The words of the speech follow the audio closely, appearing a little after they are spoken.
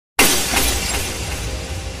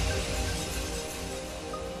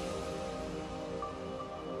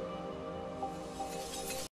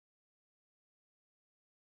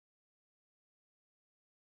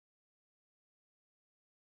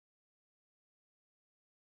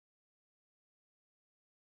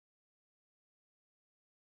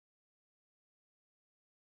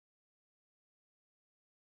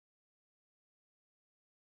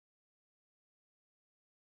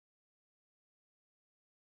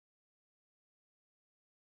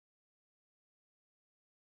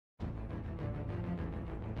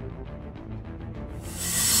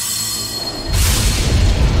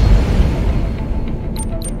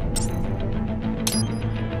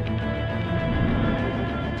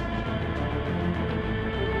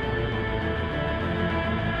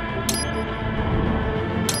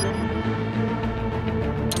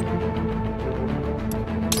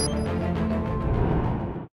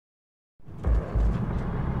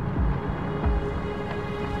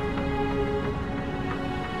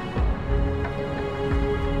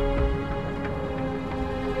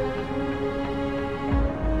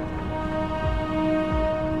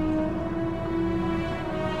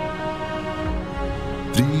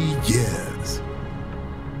3 years.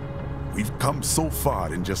 We've come so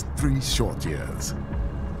far in just 3 short years.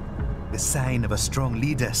 The sign of a strong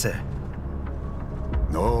leader, sir.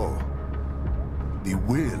 No. The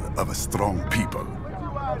will of a strong people.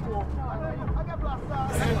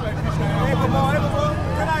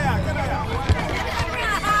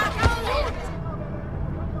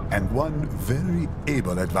 And one very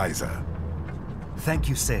able advisor. Thank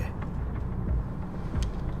you, sir.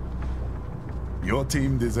 Your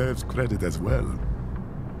team deserves credit as well,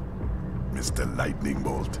 Mr. Lightning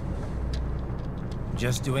Bolt.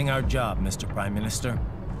 Just doing our job, Mr. Prime Minister.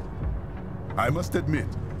 I must admit,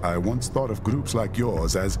 I once thought of groups like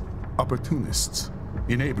yours as opportunists,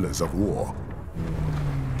 enablers of war.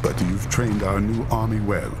 But you've trained our new army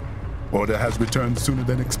well. Order has returned sooner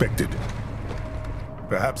than expected.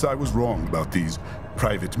 Perhaps I was wrong about these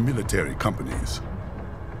private military companies.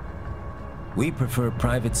 We prefer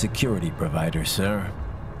private security providers, sir.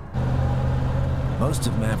 Most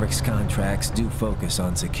of Maverick's contracts do focus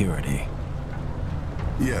on security.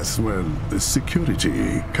 Yes, well,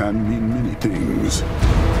 security can mean many things.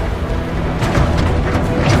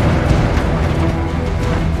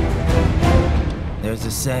 There's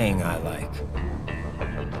a saying I like.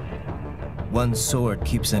 One sword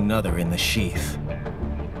keeps another in the sheath.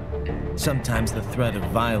 Sometimes the threat of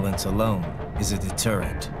violence alone is a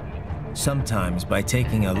deterrent. Sometimes by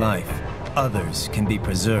taking a life, others can be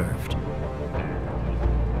preserved.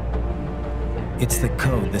 It's the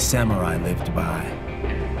code the samurai lived by.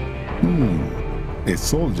 A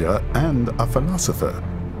soldier and a philosopher.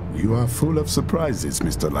 You are full of surprises,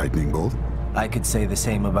 Mr. Lightning Bolt. I could say the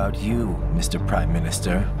same about you, Mr. Prime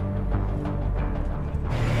Minister.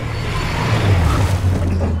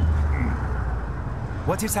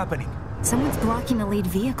 What is happening? Someone's blocking the lead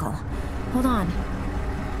vehicle. Hold on.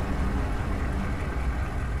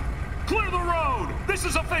 Clear the road! This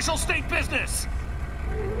is official state business!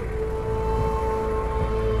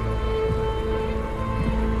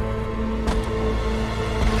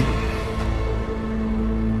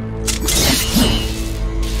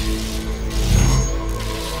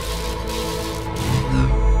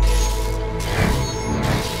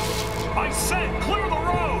 I said clear the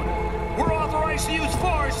road! We're authorized to use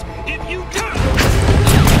force if you do!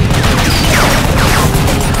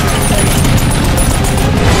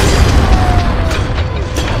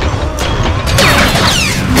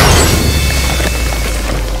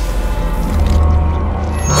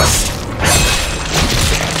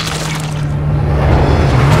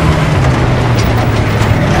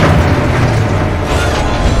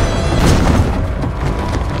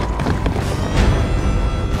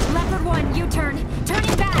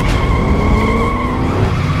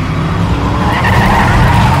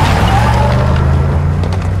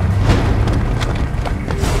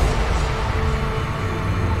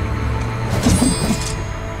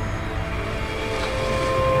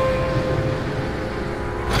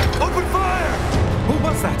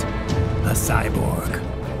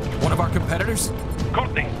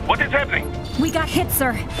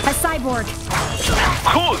 Sir, a cyborg.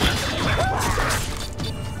 Whose?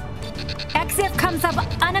 EXIF comes up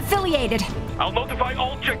unaffiliated. I'll notify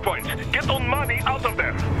all checkpoints. Get on money out of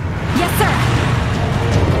there. Yes, sir.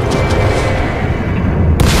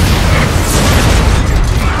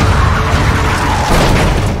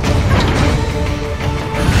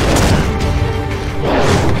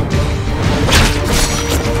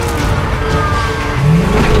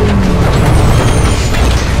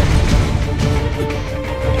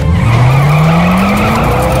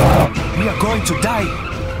 To die.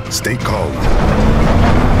 Stay calm.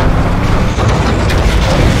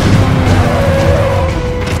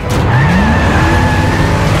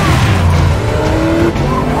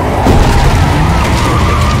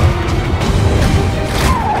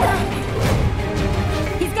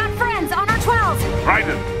 He's got friends on our 12.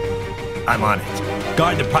 Raiden! I'm on it.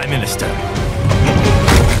 Guard the Prime Minister.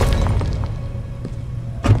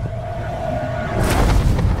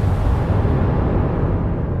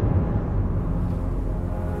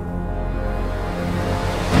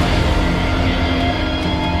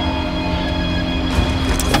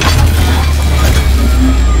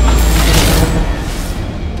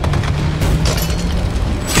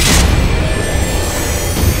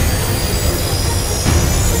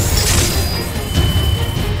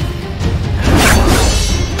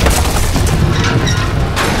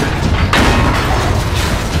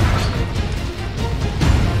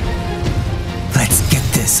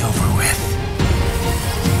 Over with.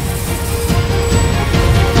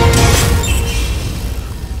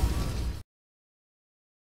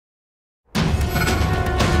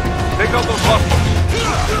 Take out those hostiles.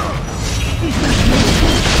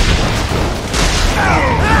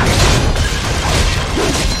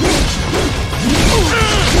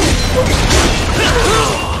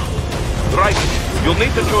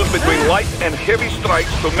 between light and heavy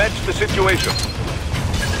strikes to match the situation.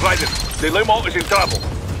 Raiden, the limo is in trouble.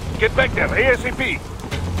 Get back there, ASAP.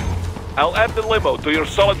 I'll add the limo to your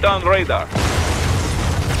solid down radar.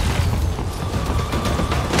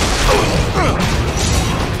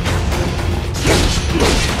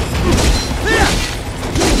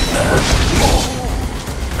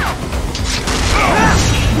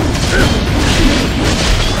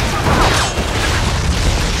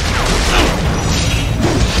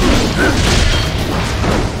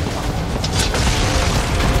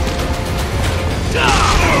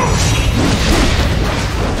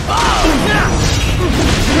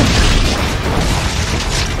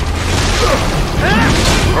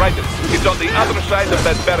 Raiden, it's on the other side of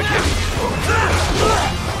that barricade.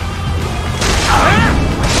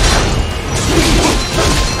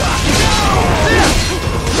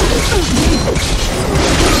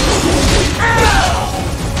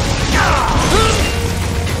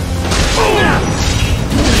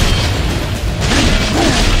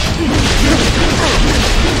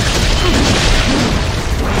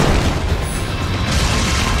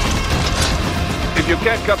 If you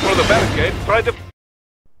can't cut through the barricade, try to...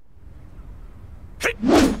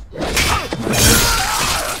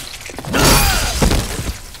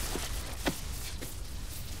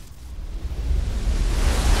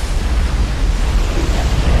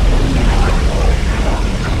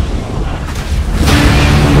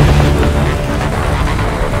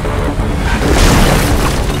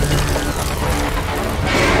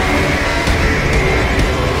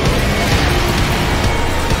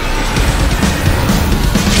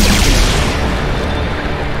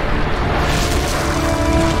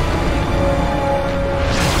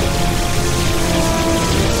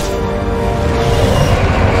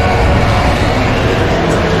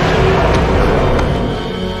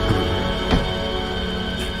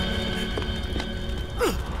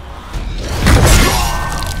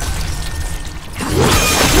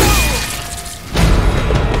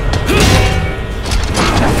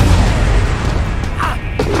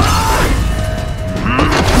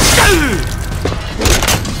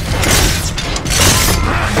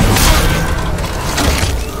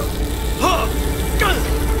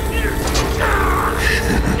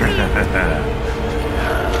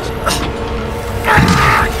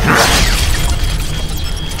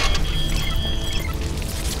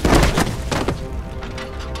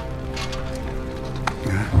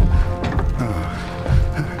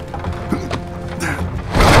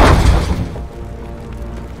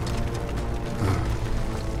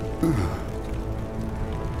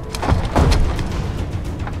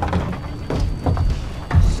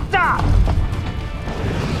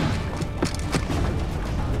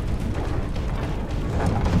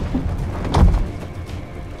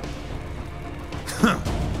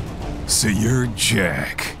 So you're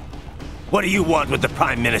Jack. What do you want with the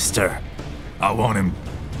Prime Minister? I want him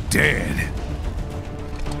dead.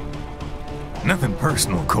 Nothing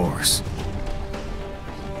personal, of course.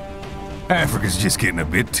 Africa's just getting a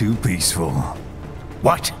bit too peaceful.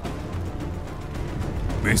 What?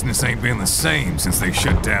 Business ain't been the same since they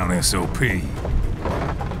shut down SOP.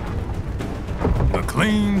 A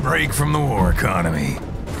clean break from the war economy.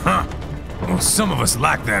 Huh. Well, some of us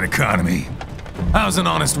like that economy. How's an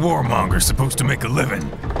honest warmonger supposed to make a living?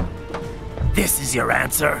 This is your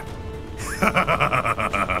answer?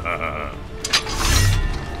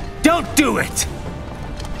 Don't do it!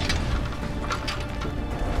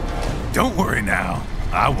 Don't worry now,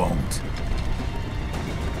 I won't.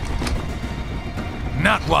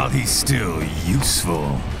 Not while he's still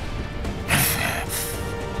useful.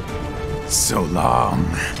 So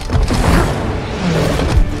long.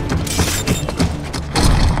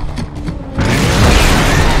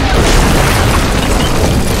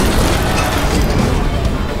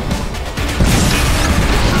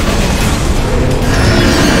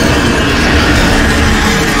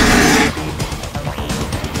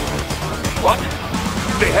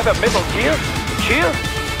 Have a metal gear? Cheer?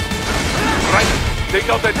 Right. Take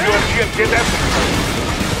out that UMG and get after it.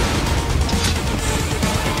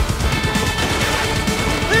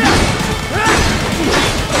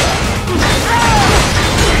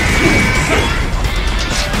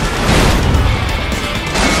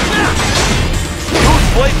 Use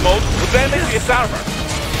blade mode to damage its armor.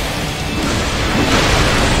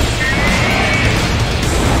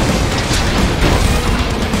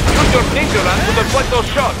 Use your ninja run to deflect those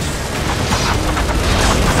shots.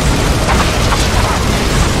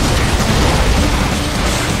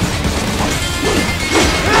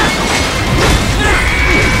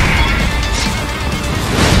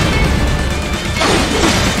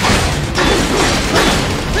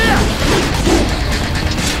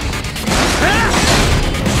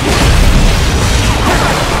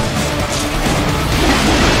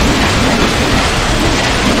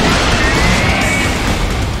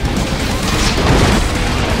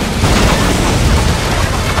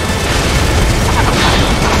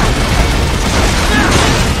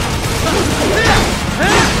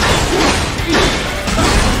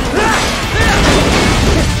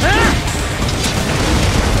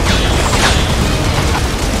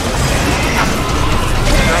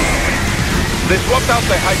 swapped out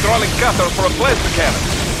the hydraulic cutter for a plasma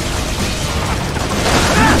cannon.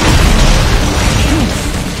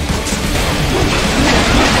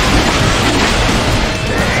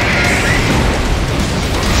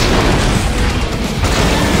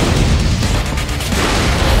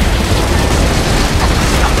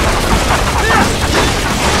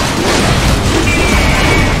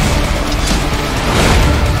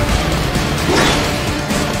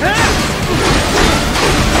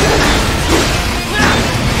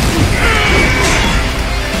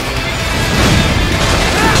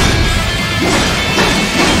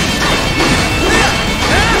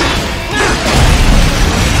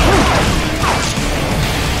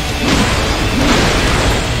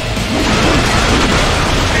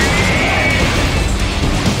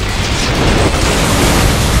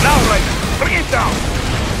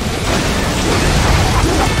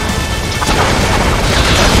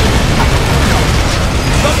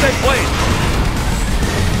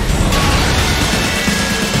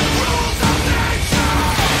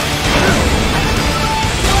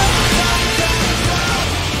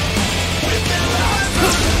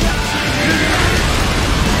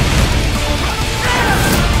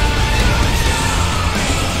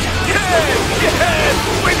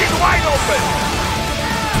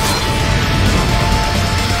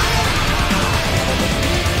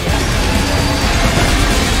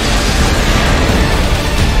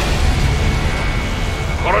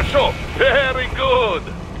 Very good.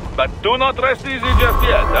 But do not rest easy just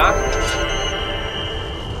yet, huh?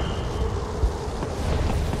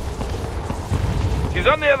 He's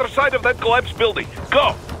on the other side of that collapsed building.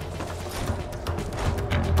 Go!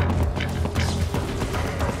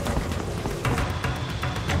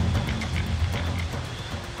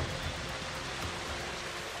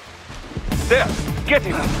 There! Get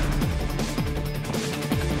him!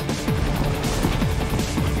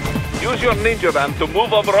 Use your ninja van to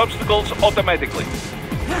move over obstacles automatically.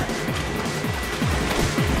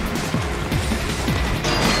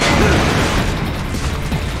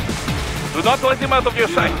 Do not let him out of your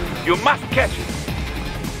sight. You must catch him.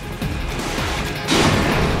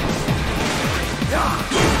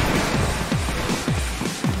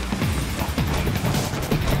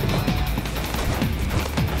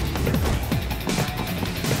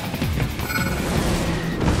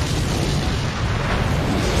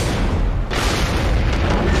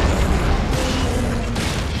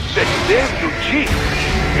 Damn you, G!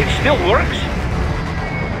 It still works?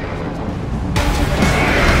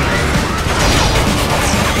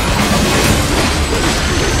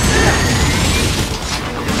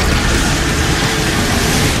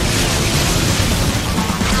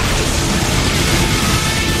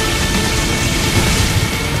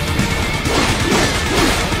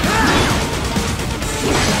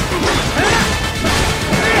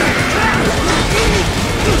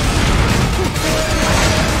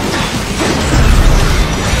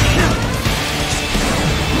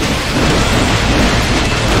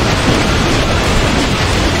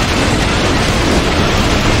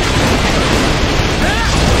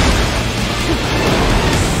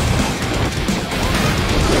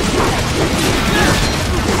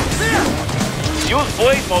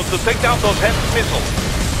 Blade mode to take down those heavy missiles.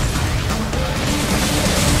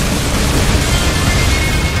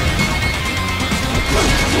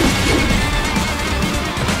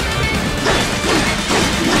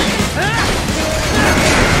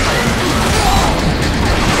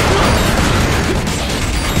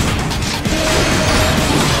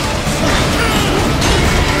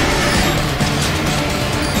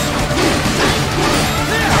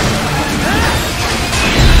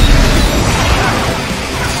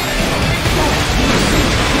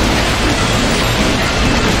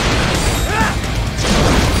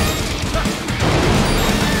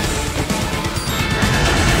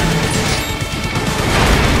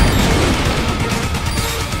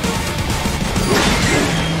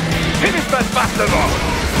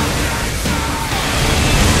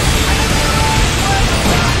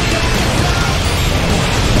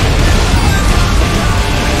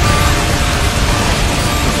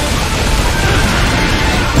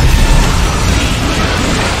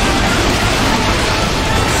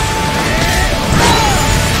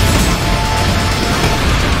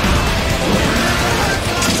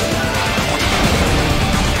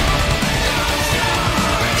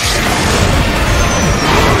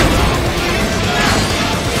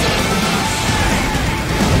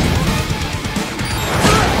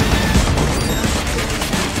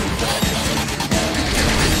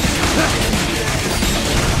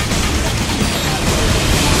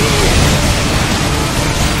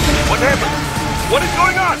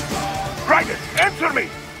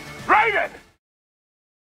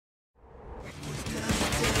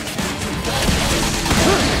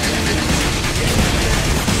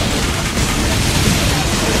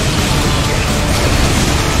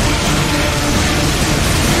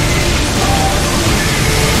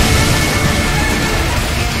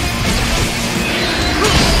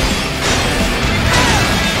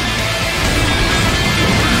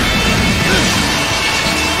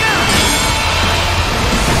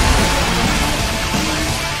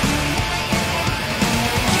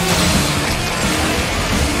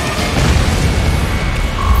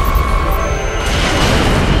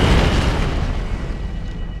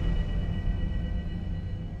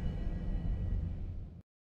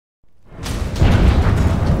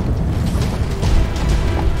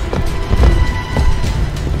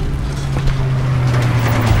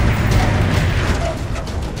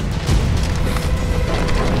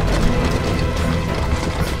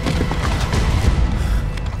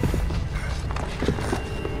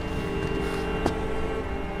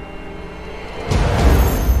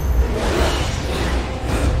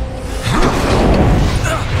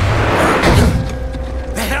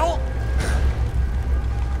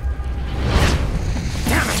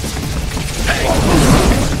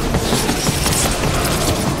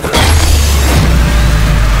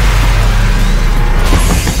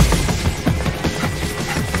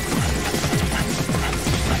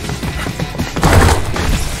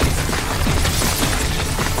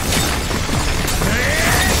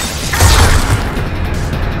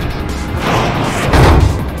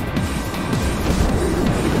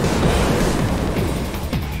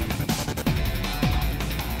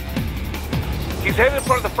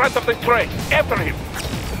 for the front of the train. After him.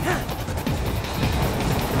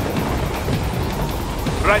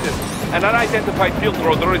 Raiden, an unidentified field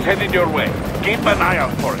roader is heading your way. Keep an eye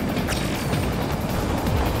out for it.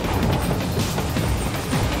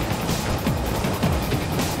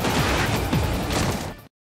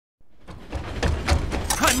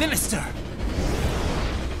 Prime Minister!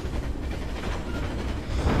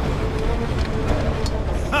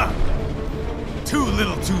 Huh. Too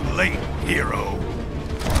little too late, hero.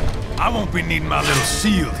 I won't be needing my little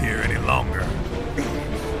shield here any longer.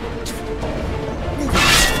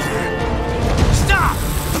 Stop!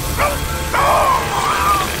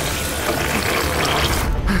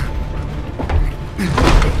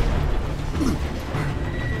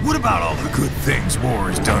 What about all the good things war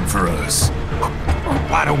has done for us?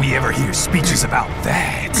 Why don't we ever hear speeches about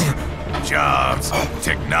that? Jobs,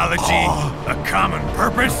 technology, a common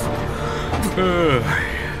purpose?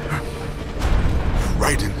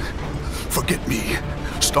 Raiden, forget me.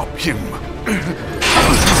 Stop him.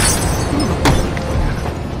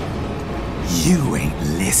 You ain't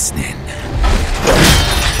listening.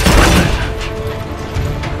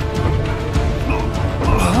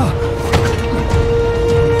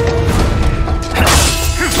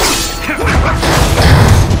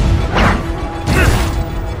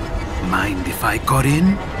 Mind if I got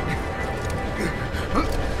in?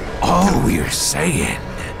 All we're saying,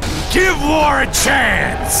 give war a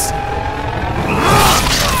chance!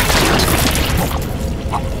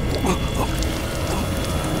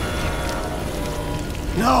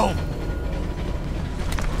 No!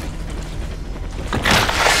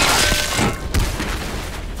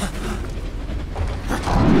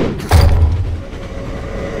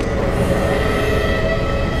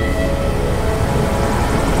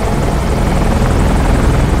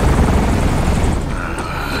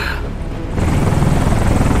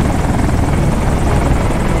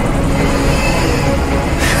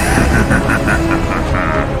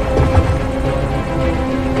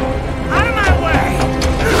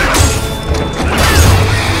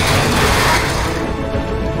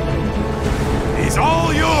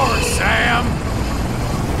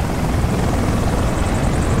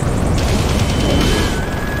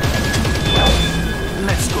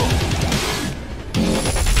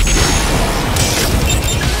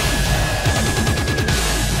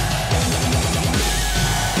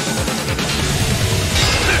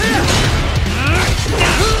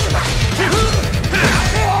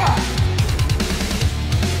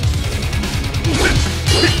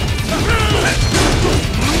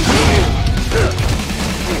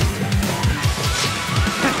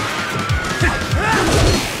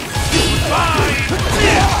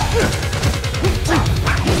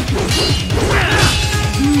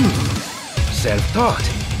 Self-taught,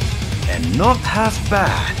 and not half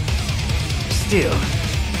bad. Still.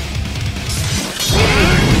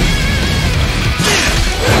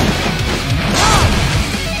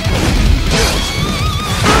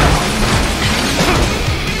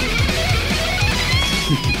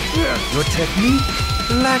 Your technique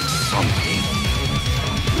lacks something.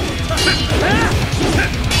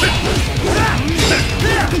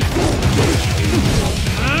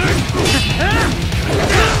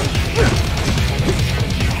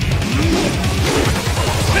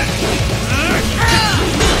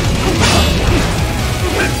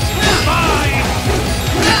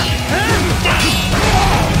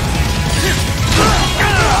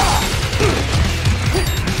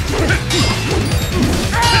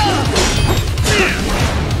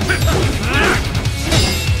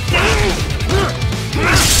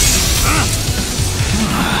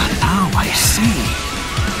 Now I see.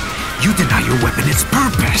 You deny your weapon its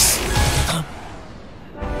purpose.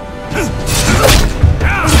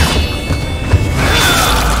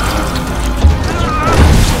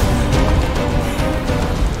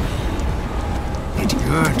 It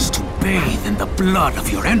yearns to bathe in the blood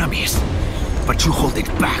of your enemies, but you hold it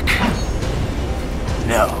back.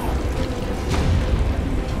 No.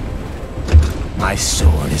 My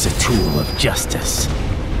sword is a tool of justice.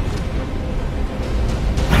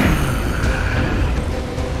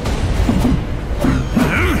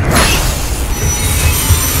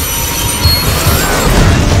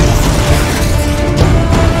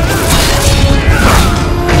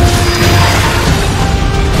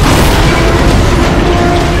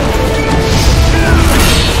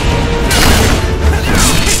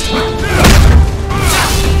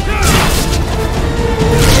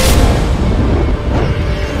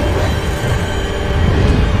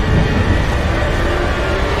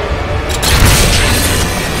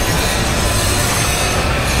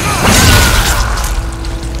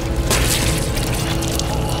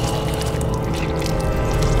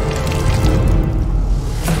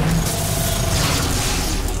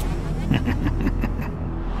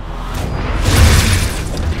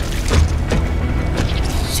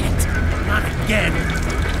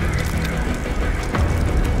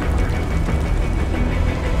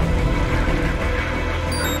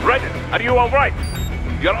 Raiden, are you alright?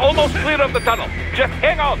 You're almost clear of the tunnel. Just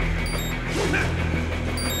hang on.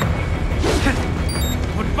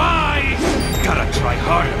 Goodbye! Gotta try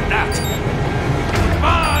harder than that.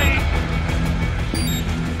 Goodbye!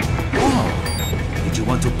 Oh, did you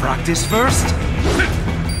want to practice first?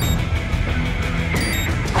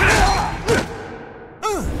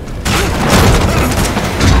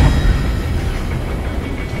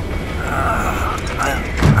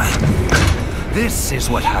 This is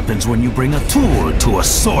what happens when you bring a tool to a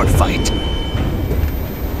sword fight.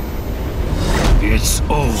 It's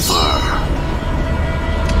over.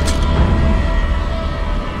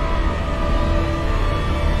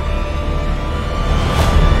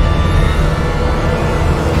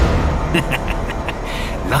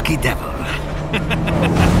 Lucky devil.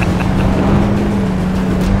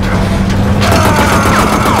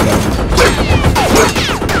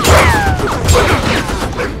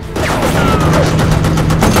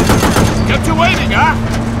 Get you waiting, huh?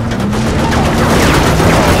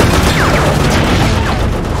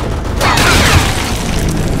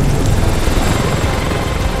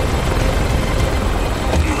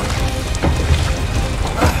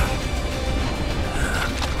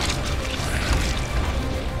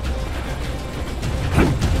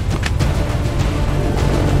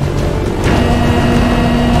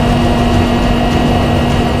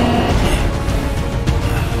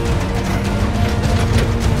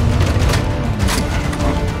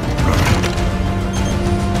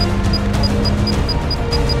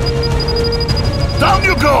 Down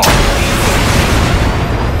you go!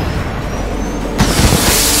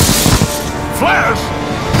 Flares!